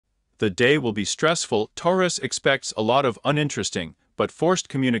The day will be stressful. Taurus expects a lot of uninteresting, but forced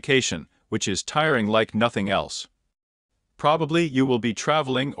communication, which is tiring like nothing else. Probably you will be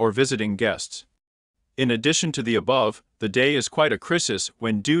traveling or visiting guests. In addition to the above, the day is quite a crisis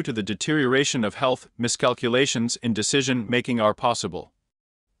when, due to the deterioration of health, miscalculations in decision-making are possible.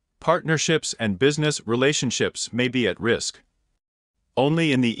 Partnerships and business relationships may be at risk.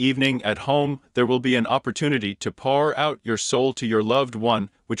 Only in the evening at home there will be an opportunity to pour out your soul to your loved one,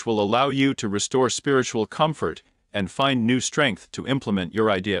 which will allow you to restore spiritual comfort and find new strength to implement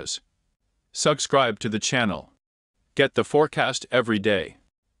your ideas. Subscribe to the channel. Get the forecast every day.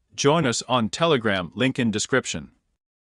 Join us on Telegram, link in description.